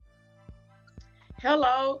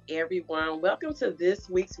Hello, everyone. Welcome to this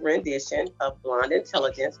week's rendition of Blonde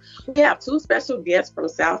Intelligence. We have two special guests from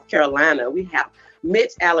South Carolina. We have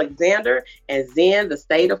Mitch Alexander and Zen, the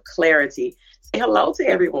State of Clarity. Say hello to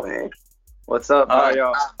everyone. What's up? How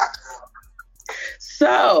y'all?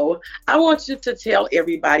 So, I want you to tell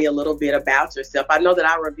everybody a little bit about yourself. I know that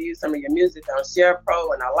I reviewed some of your music on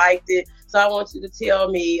SharePro and I liked it. So, I want you to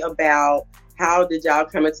tell me about how did y'all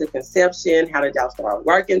come into conception? How did y'all start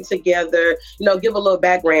working together? Give a little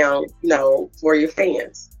background, for your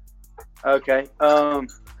fans. Okay.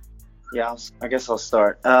 Yeah, I guess I'll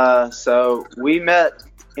start. So we met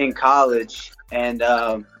in college and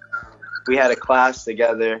we had a class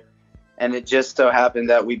together, and it just so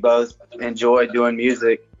happened that we both enjoyed doing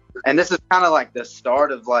music. And this is kind of like the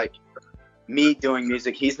start of like me doing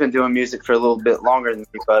music. He's been doing music for a little bit longer than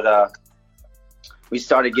me, but we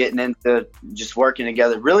started getting into just working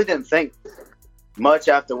together. Really didn't think much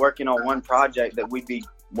after working on one project that we'd be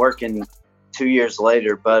working 2 years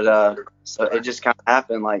later, but so it just kind of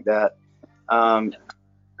happened like that.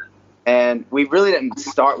 And we really didn't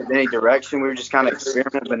start with any direction. We were just kind of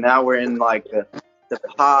experimenting, but now we're in like the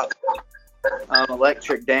pop,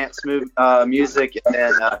 electric dance music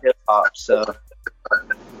and hip hop. So,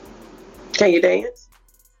 can you dance?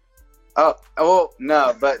 Oh, well,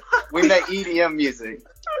 no, but we make EDM music.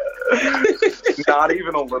 Not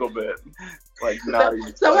even a little bit. Like, not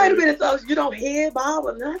even. So wait a minute. So you don't head bob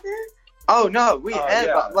or nothing? Oh no, we head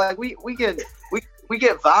bob. Like we get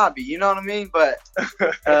vibey. You know what I mean? But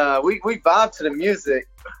we vibe to the music.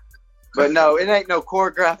 But no, it ain't no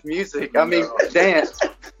choreographed music. I mean, dance.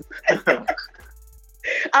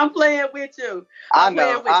 I'm playing with you. I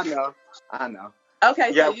know.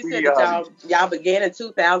 Okay, so you said that y'all began in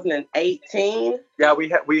 2018. Yeah,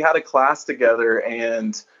 we had a class together,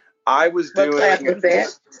 and I was doing. What class was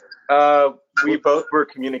that? We both were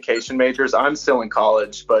communication majors. I'm still in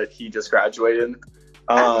college, but he just graduated.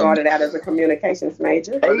 I started out as a communications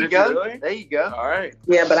major. There you go. Really? There you go. All right.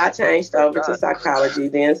 Yeah, but I changed over to psychology,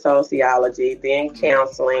 then sociology, then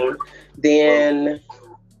counseling, then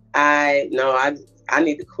I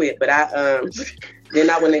need to quit, but then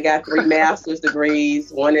I went and got 3 master's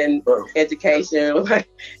degrees, one in education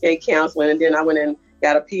and counseling, and then I went and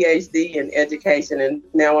got a PhD in education, and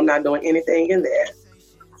now I'm not doing anything in that.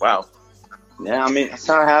 Wow. Yeah, I mean, that's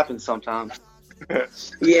how it happens sometimes.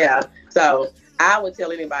 Yeah, so I would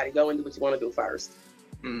tell anybody, go and do what you want to do first.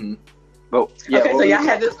 Mm-hmm. Oh, yeah, okay, so y'all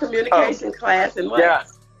had this communication class and what? Yeah,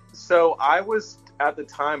 so at the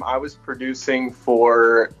time, I was producing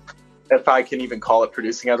for, if I can even call it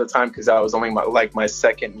producing at the time, because I was only my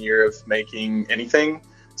second year of making anything.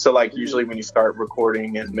 So usually when you start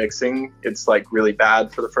recording and mixing, it's really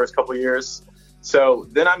bad for the first couple of years. So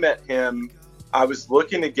then I met him. I was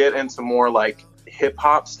looking to get into more hip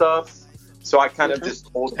hop stuff. So I kind of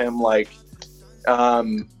just told him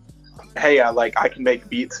hey, I can make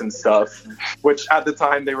beats and stuff, which at the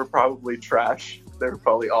time they were probably trash. They were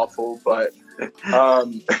probably awful, but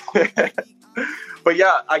but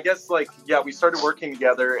yeah, I guess we started working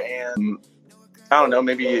together, and I don't know,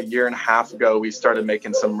 maybe a year and a half ago, we started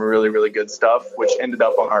making some really, really good stuff, which ended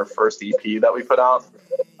up on our first EP that we put out.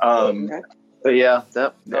 But yeah.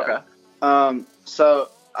 Okay. So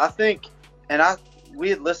I think, and we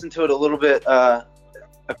had listened to it a little bit a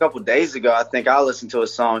couple days ago. I think I listened to a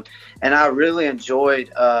song, and I really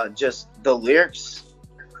enjoyed just the lyrics.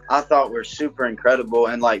 I thought were super incredible,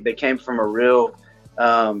 and they came from a real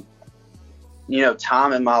time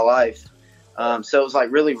in my life. So it was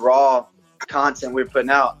really raw content we were putting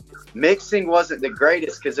out. Mixing wasn't the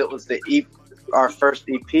greatest because it was our first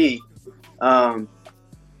EP,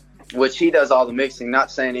 which he does all the mixing.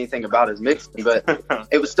 Not saying anything about his mixing, but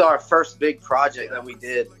it was still our first big project that we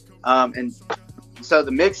did. And so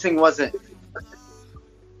the mixing wasn't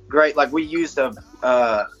great. We used a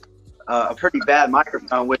pretty bad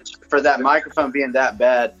microphone, which for that microphone being that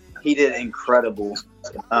bad, he did incredible.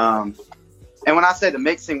 And when I say the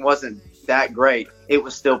mixing wasn't that great, it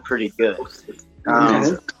was still pretty good.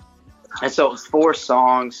 And so it was 4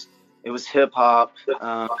 songs. It was hip hop.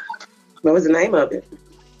 What was the name of it?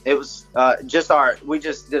 It was we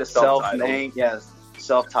just did a self-name,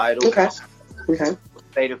 self-titled. Okay.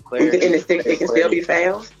 State of Clarity. And it can still be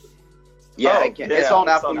found? Yeah, it's on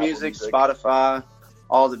Apple Music, Spotify,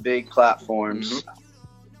 all the big platforms.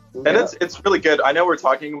 Mm-hmm. And it's really good. I know we're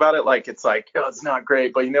talking about it it's not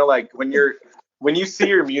great, but when you see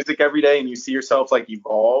your music every day and you see yourself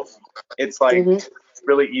evolve, it's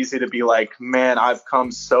really easy to be man, I've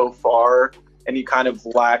come so far, and you kind of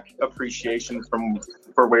lack appreciation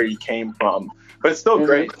for where you came from. But it's still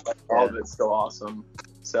great. All of it's still awesome.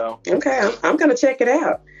 So okay, I'm gonna check it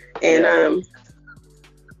out. And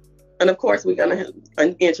And of course, we're going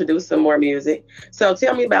to introduce some more music. So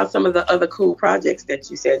tell me about some of the other cool projects that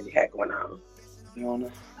you said you had going on. You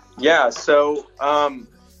wanna? Yeah, so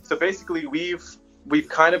basically we've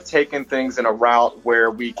kind of taken things in a route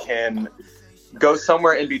where we can go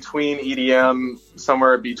somewhere in between EDM,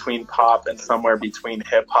 somewhere between pop, and somewhere between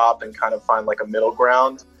hip hop, and kind of find like a middle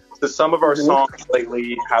ground. So some of our songs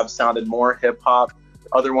lately have sounded more hip hop.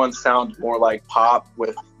 Other ones sound more like pop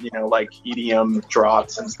with, like EDM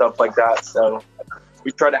drops and stuff like that. So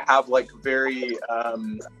we try to have like very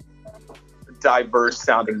diverse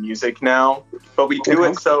sounding music now, but we do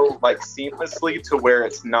it so like seamlessly to where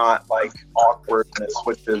it's not like awkward when it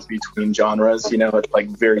switches between genres. It's like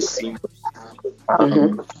very seamless.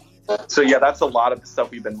 So yeah, that's a lot of the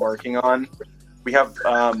stuff we've been working on. We have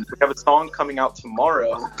a song coming out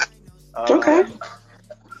tomorrow.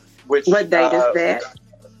 What date is that?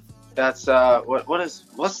 That's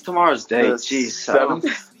what's tomorrow's date? Jeez, 7th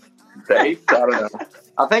date? I don't know.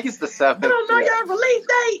 I think it's the 7th. I don't know your release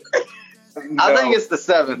date. No, I think it's the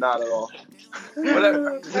 7th. Not at all.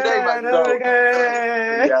 Whatever. Today might be.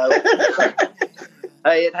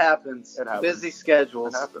 Hey, it happens. Busy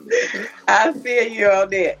schedules. It happens. I feel you on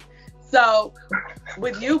that. So,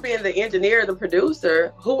 with you being the engineer, the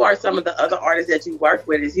producer, who are some of the other artists that you work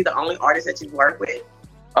with? Is he the only artist that you work with?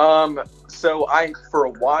 So for a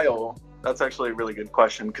while, that's actually a really good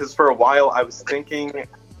question, because for a while I was thinking,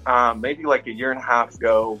 maybe like a year and a half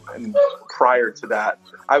ago, and prior to that,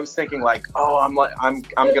 I was thinking like, I'm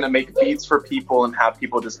gonna make beats for people and have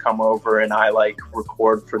people just come over and I like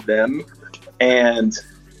record for them, and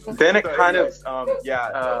then it kind of,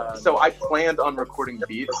 so I planned on recording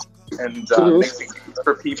beats and mixing beats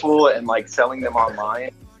for people and like selling them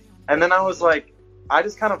online, and then I was like, I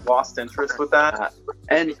just kind of lost interest with that.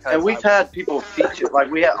 And we've had people feature, like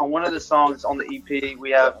we have on one of the songs on the EP,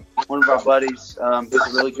 we have one of our buddies who's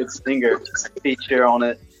a really good singer feature on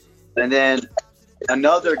it. And then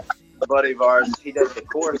another buddy of ours, he does the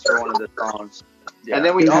chorus for one of the songs. Yeah. And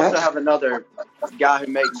then we also have another guy who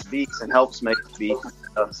makes beats and helps make beats and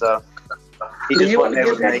stuff. So do you want to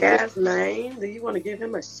give that guy's name? Do you want to give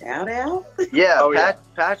him a shout out? Yeah,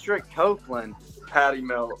 Patrick Copeland. Patty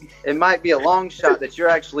Melt. It might be a long shot that you're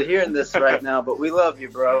actually hearing this right now, but we love you,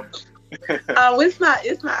 bro. It's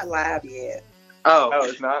not live yet. Oh,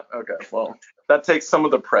 it's not? Okay, well, that takes some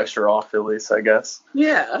of the pressure off, at least, I guess.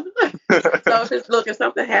 Yeah. So if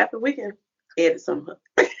something happened, we can edit some.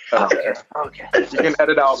 Okay. You can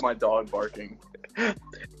edit out my dog barking.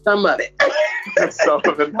 Some of it. Some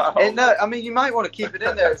of it not. And no, I mean, you might want to keep it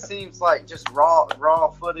in there. It seems like just raw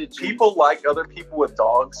footage. People like other people with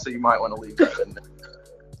dogs, so you might want to leave that in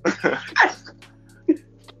there.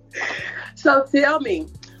 So tell me,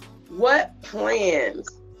 what plans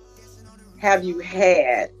have you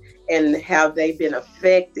had, and have they been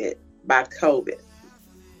affected by COVID?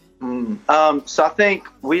 So I think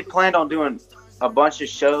we planned on doing a bunch of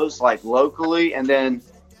shows like locally, and then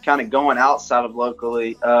kind of going outside of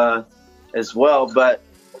locally as well. But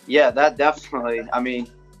yeah, that definitely, I mean,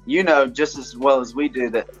 just as well as we do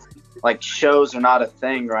that, like shows are not a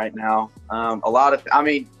thing right now.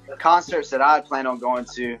 Concerts that I plan on going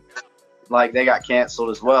to, like they got canceled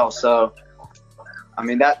as well. So, I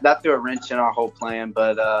mean, that threw a wrench in our whole plan,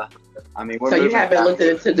 but we're so you haven't looked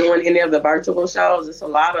into doing any of the virtual shows? It's a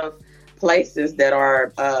lot of places that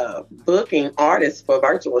are booking artists for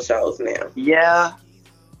virtual shows now. Yeah.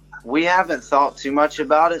 We haven't thought too much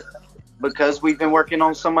about it because we've been working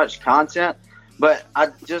on so much content, but I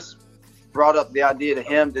just brought up the idea to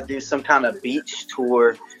him to do some kind of beach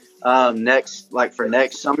tour for next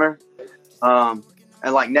summer, and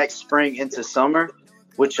like next spring into summer,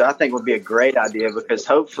 which I think would be a great idea because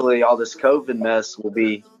hopefully all this COVID mess will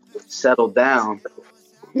be settled down.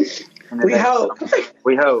 We hope.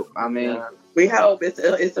 We hope. I mean, we hope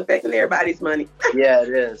it's affecting everybody's money. Yeah, it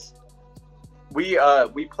is. We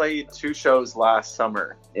played 2 shows last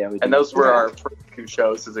summer, and those were our first 2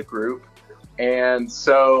 shows as a group. And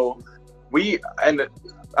so at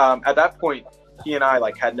that point, he and I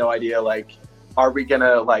like had no idea, like, are we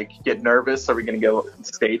gonna like get nervous? Are we gonna get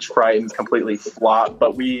stage fright and completely flop?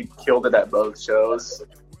 But we killed it at both shows,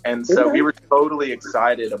 and so we were totally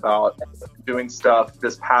excited about doing stuff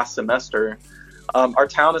this past semester. Our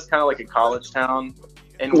town is kind of like a college town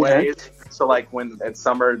in ways. So like when it's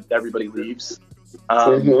summer, everybody leaves.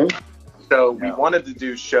 So we wanted to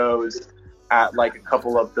do shows at like a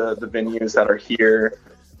couple of the venues that are here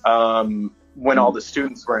when all the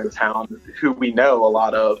students were in town, who we know a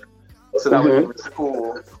lot of. So that was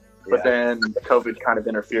cool. But then COVID kind of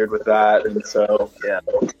interfered with that. And so,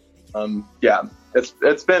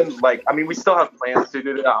 it's been like, I mean, we still have plans to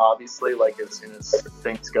do that, obviously, like as soon as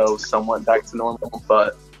things go somewhat back to normal.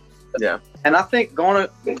 But yeah. And I think going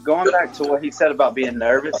back to what he said about being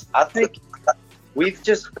nervous, I think we've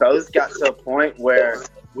just both got to a point where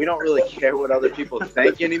we don't really care what other people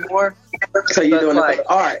think anymore. So you're doing like,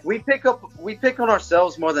 all right. We pick on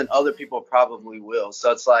ourselves more than other people probably will.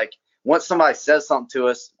 So it's like once somebody says something to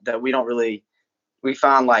us that we don't really, we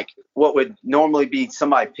find like what would normally be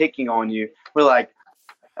somebody picking on you, we're like,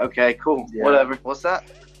 okay, cool, whatever. What's that?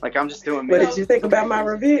 Like, I'm just doing me. What did you think about my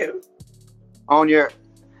review? On your,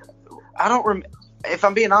 if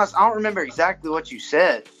I'm being honest, I don't remember exactly what you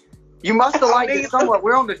said. You must have liked it somewhat.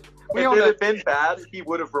 If it had been bad, he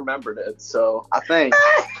would have remembered it. So I think.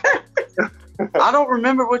 I don't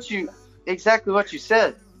remember exactly what you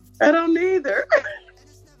said. I don't either.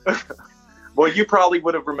 Well, you probably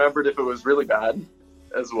would have remembered if it was really bad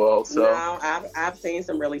as well. So no, I've seen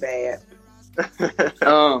some really bad.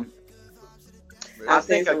 I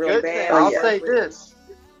think a good thing. I'll say this: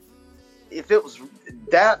 if it was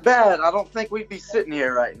that bad, I don't think we'd be sitting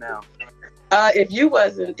here right now. If you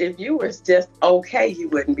were just okay, you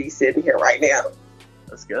wouldn't be sitting here right now.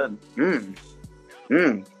 That's good.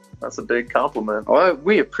 That's a big compliment. Well,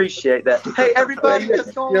 we appreciate that. Hey, everybody,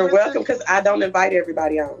 you're welcome, because I don't invite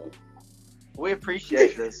everybody on. We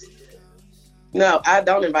appreciate this. No, I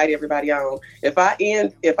don't invite everybody on. If I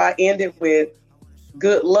end it with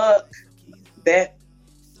good luck, that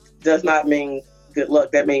does not mean good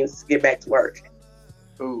luck. That means get back to work.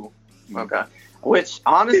 Ooh, okay. Which,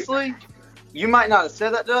 honestly, you might not have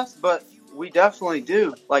said that to us, but we definitely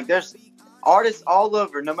do. Like, there's artists all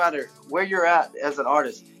over, no matter where you're at as an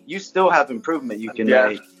artist, you still have improvement you can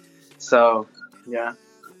make. So, yeah.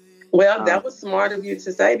 Well, that was smart of you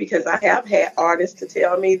to say, because I have had artists to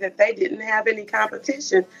tell me that they didn't have any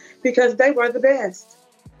competition because they were the best.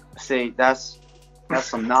 See, that's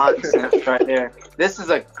some nonsense right there. This is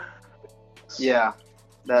that's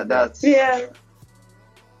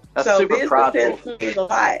so super prideful. This means a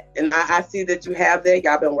lot, and I see that you have that.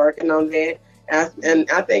 Y'all been working on that, and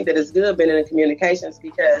I think that it's good being in communications,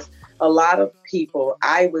 because a lot of people,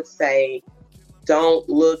 I would say, don't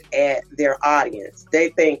look at their audience. They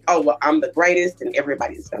think, oh, well, I'm the greatest and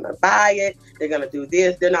everybody's going to buy it. They're going to do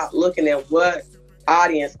this. They're not looking at what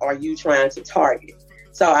audience are you trying to target.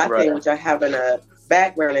 So I think with you having a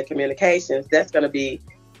background in communications, that's going to be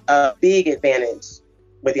a big advantage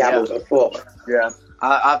with y'all moving forward. Yeah,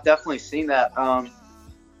 I've definitely seen that.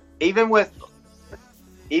 Even with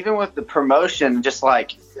the promotion, just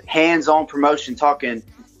like hands-on promotion, talking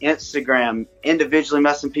Instagram, individually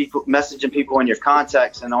messaging people in your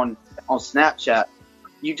contacts and on Snapchat,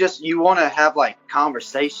 you want to have like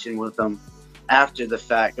conversation with them after the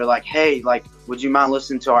fact. They're like, hey, like, would you mind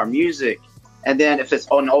listening to our music? And then if it's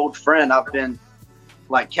an old friend, I've been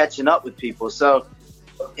like catching up with people. So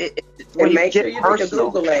when make sure you do your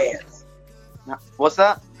Google ads. What's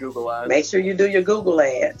that? Google ads. Make sure you do your Google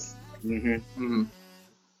ads.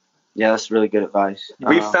 Yeah, that's really good advice.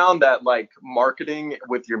 We found that like marketing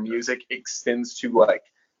with your music extends to like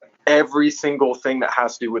every single thing that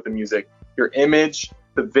has to do with the music. Your image,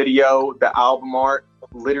 the video, the album art,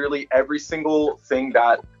 literally every single thing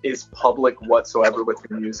that is public whatsoever with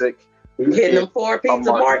your music. You're hitting them 4 P's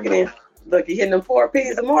of marketing. Look, you're hitting them 4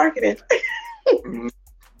 P's of marketing.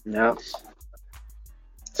 Yeah.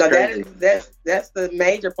 So that's the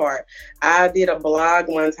major part. I did a blog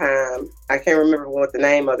one time. I can't remember what the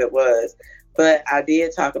name of it was, but I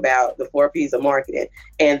did talk about the 4 P's of marketing,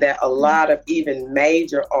 and that a lot of even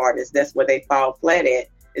major artists, that's where they fall flat at,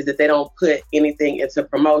 is that they don't put anything into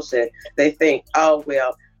promotion. They think, oh,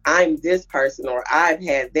 well, I'm this person, or I've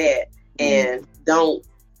had that, and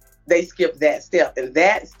they skip that step. And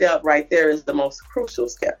that step right there is the most crucial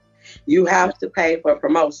step. You have to pay for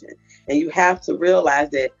promotion. And you have to realize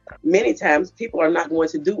that many times people are not going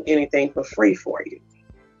to do anything for free for you.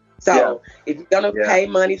 So if you're going to pay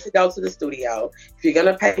money to go to the studio, if you're going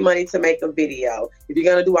to pay money to make a video, if you're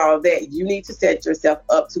going to do all of that, you need to set yourself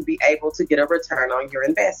up to be able to get a return on your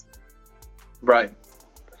investment. Right.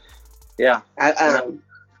 Yeah.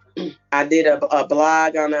 I did a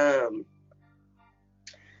blog on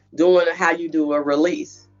doing how you do a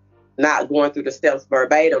release. Not going through the steps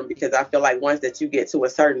verbatim, because I feel like once that you get to a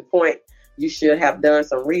certain point, you should have done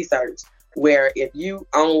some research, where if you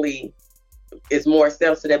only, it's more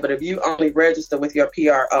steps to that, but if you only register with your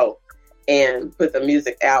PRO and put the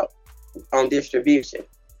music out on distribution,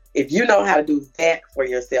 if you know how to do that for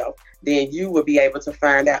yourself, then you will be able to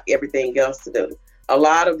find out everything else to do. A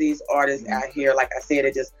lot of these artists out here, like I said,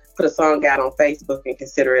 they just put a song out on Facebook and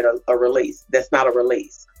consider it a release. That's not a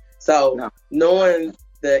release. So knowing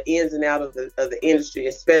the ins and outs of the industry,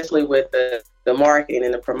 especially with the marketing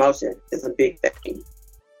and the promotion, is a big thing.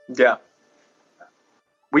 Yeah.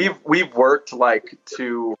 We've worked like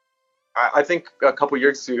to, I think a couple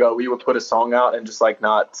years ago, we would put a song out and just like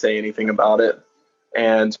not say anything about it.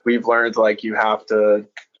 And we've learned like you have to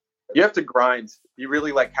grind. You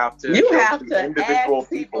really like have to. You have to individual ask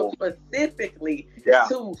people specifically Yeah.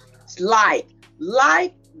 to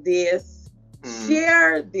like this,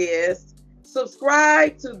 share this,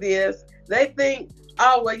 subscribe to this. They think,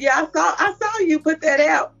 oh well, yeah, I saw you put that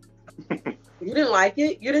out. You didn't like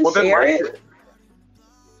it. You didn't share it.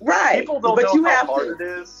 Right. People don't know how hard it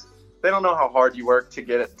is. They don't know how hard you work to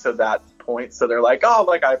get it to that point. So they're like, oh,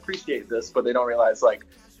 like I appreciate this, but they don't realize like,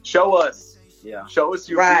 show us you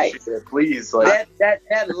appreciate it, please. Like that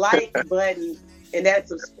like button and that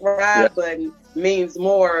subscribe button means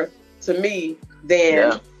more to me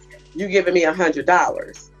than you giving me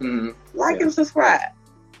 $100. Like and subscribe.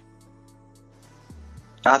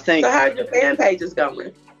 I think. So how's your fan pages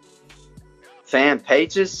going? Fan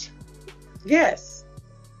pages? Yes.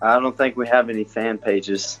 I don't think we have any fan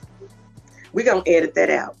pages. We're gonna edit that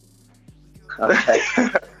out. Okay.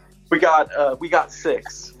 we got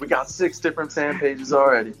 6. We got 6 different fan pages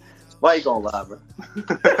already. Why you gonna lie, bro?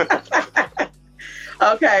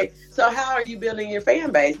 Okay, so how are you building your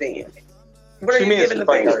fan base then? What are you giving the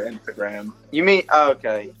like fans? our Instagram. You mean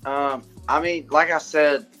okay? I mean, like I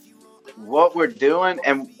said, what we're doing,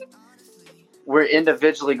 and we're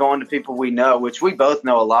individually going to people we know, which we both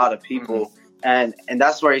know a lot of people, and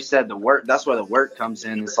that's where he said the work. That's where the work comes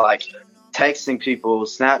in. It's like texting people,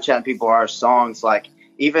 Snapchatting people our songs. Like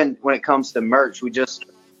even when it comes to merch, we just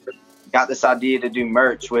got this idea to do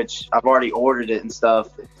merch, which I've already ordered it and stuff.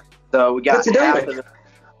 So we got What you doing?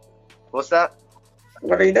 What's that?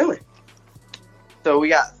 What are you doing? So we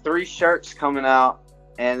got 3 shirts coming out,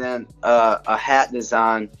 and then a hat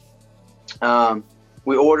design.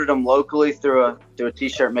 We ordered them locally through a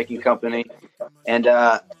t-shirt making company, and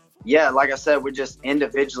like I said, we're just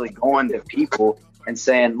individually going to people and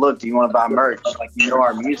saying, "Look, do you want to buy merch? Like, you know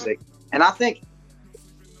our music." And I think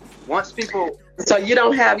once people, so you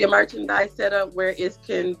don't have your merchandise set up where it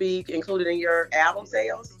can be included in your album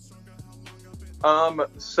sales?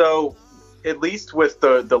 So at least with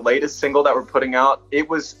the latest single that we're putting out, it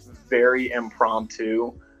was very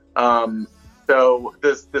impromptu. So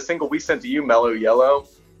the single we sent to you, Mellow Yellow,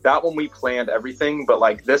 that one we planned everything, but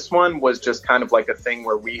like this one was just kind of like a thing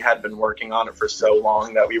where we had been working on it for so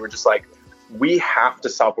long that we were just like, we have to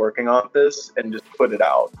stop working on this and just put it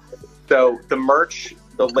out. So the merch,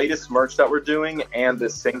 the latest merch that we're doing and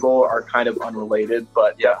this single are kind of unrelated,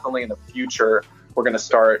 but definitely in the future, we're going to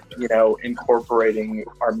start, incorporating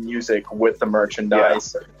our music with the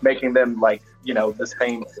merchandise, making them like, the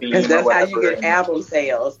same theme. Because that's how you get album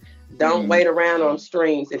sales. Don't wait around on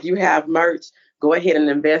streams. If you have merch, go ahead and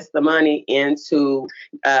invest the money into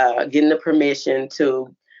getting the permission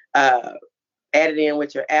to add it in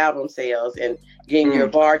with your album sales and getting your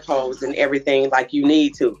barcodes and everything like you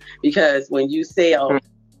need to. Because when you sell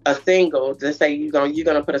a single, let's say you're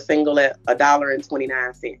gonna put a single at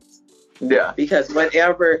 $1.29. Yeah. Because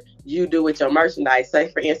whatever you do with your merchandise,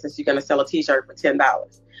 say for instance, you're gonna sell a t-shirt for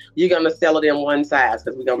 $10. You're going to sell it in one size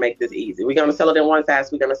because we're going to make this easy. We're going to sell it in one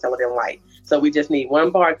size. We're going to sell it in white. So we just need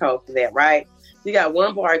one barcode for that, right? You got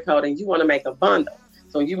one barcode and you want to make a bundle.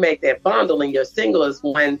 So you make that bundle and your single is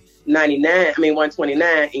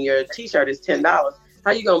 $129 and your t-shirt is $10.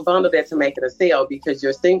 How you going to bundle that to make it a sale? Because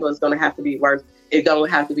your single is going to have to be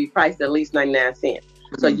priced at least 99 cents.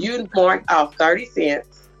 So you mark off 30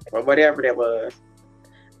 cents or whatever that was,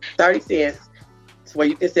 30 cents, so where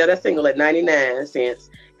you can sell that single at 99 cents.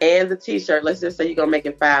 And the t-shirt, let's just say you're going to make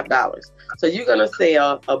it $5. So you're going to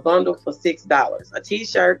sell a bundle for $6, a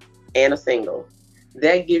t-shirt and a single.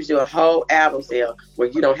 That gives you a whole album sale where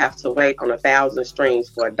you don't have to wait on 1,000 streams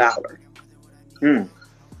for $1.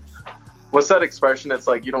 What's that expression? It's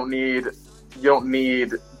like you don't need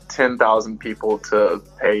 10,000 people to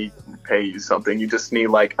pay you something. You just need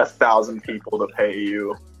like 1,000 people to pay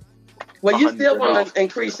you. Well, you still want to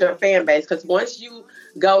increase your fan base because once you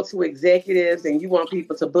go to executives and you want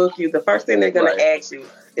people to book you, the first thing they're going to ask you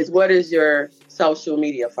is, what is your social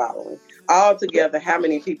media following? Altogether, how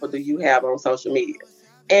many people do you have on social media?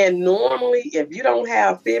 And normally, if you don't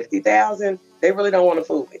have 50,000, they really don't want to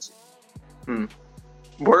fool with you.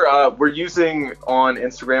 We're using on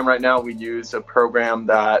Instagram right now, we use a program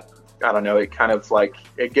that, I don't know, it kind of like,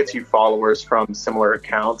 it gets you followers from similar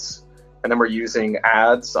accounts. And then we're using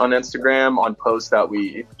ads on Instagram on posts that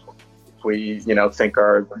we we, think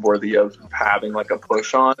are worthy of having like a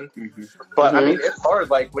push on. Mm-hmm. But I mean, it's hard.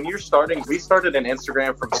 Like when you're starting, we started an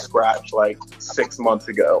Instagram from scratch like 6 months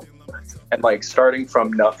ago, and like starting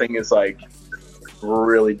from nothing is like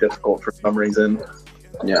really difficult for some reason.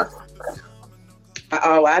 Yeah.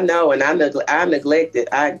 Oh, I know, and I neglected.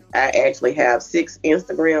 I actually have 6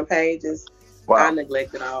 Instagram pages. Wow. I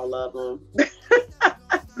neglected all of them.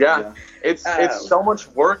 Yeah. It's so much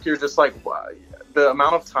work. You're just like, wow. The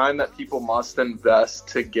amount of time that people must invest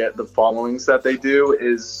to get the followings that they do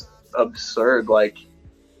is absurd. Like,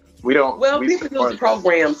 we don't. Well, people use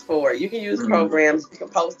programs for it. You can use programs. You can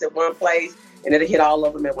post it one place, and it'll hit all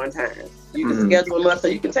of them at one time. You can schedule them up so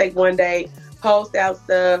you can take one day, post out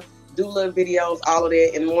stuff, do little videos, all of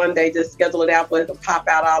that, and one day just schedule it out for it to pop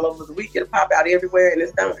out all over the week. It'll pop out everywhere, and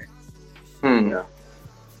it's done. Yeah.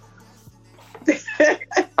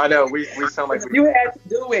 I know. We sound like you had to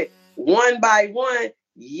do it one by one.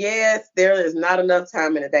 Yes, there is not enough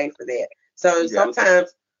time in a day for that. So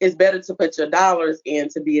sometimes it's better to put your dollars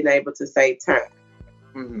into being able to save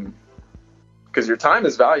time. Because your time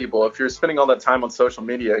is valuable. If you're spending all that time on social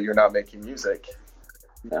media, you're not making music.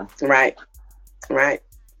 Yeah. Right.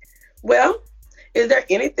 Well, is there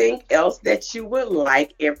anything else that you would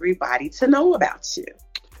like everybody to know about you?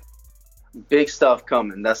 Big stuff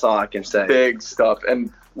coming. That's all I can say. Big stuff.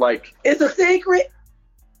 And like, it's a secret.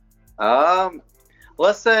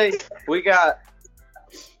 Let's say we got,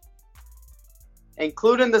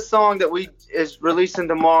 including the song that is releasing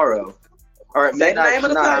tomorrow, or at midnight tonight. Say the name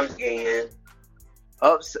of the song again.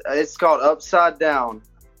 It's called Upside Down,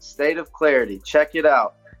 State of Clarity. Check it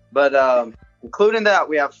out. But including that,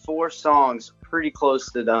 we have 4 songs pretty close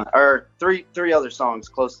to done, or three other songs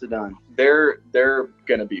close to done. They're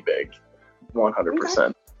gonna be big,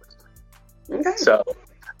 100%. Okay. So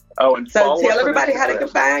tell everybody how they can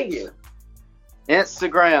find you.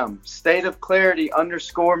 Instagram, State of Clarity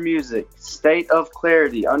 _music. State of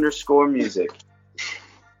Clarity _music.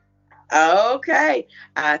 Okay.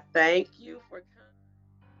 I thank you for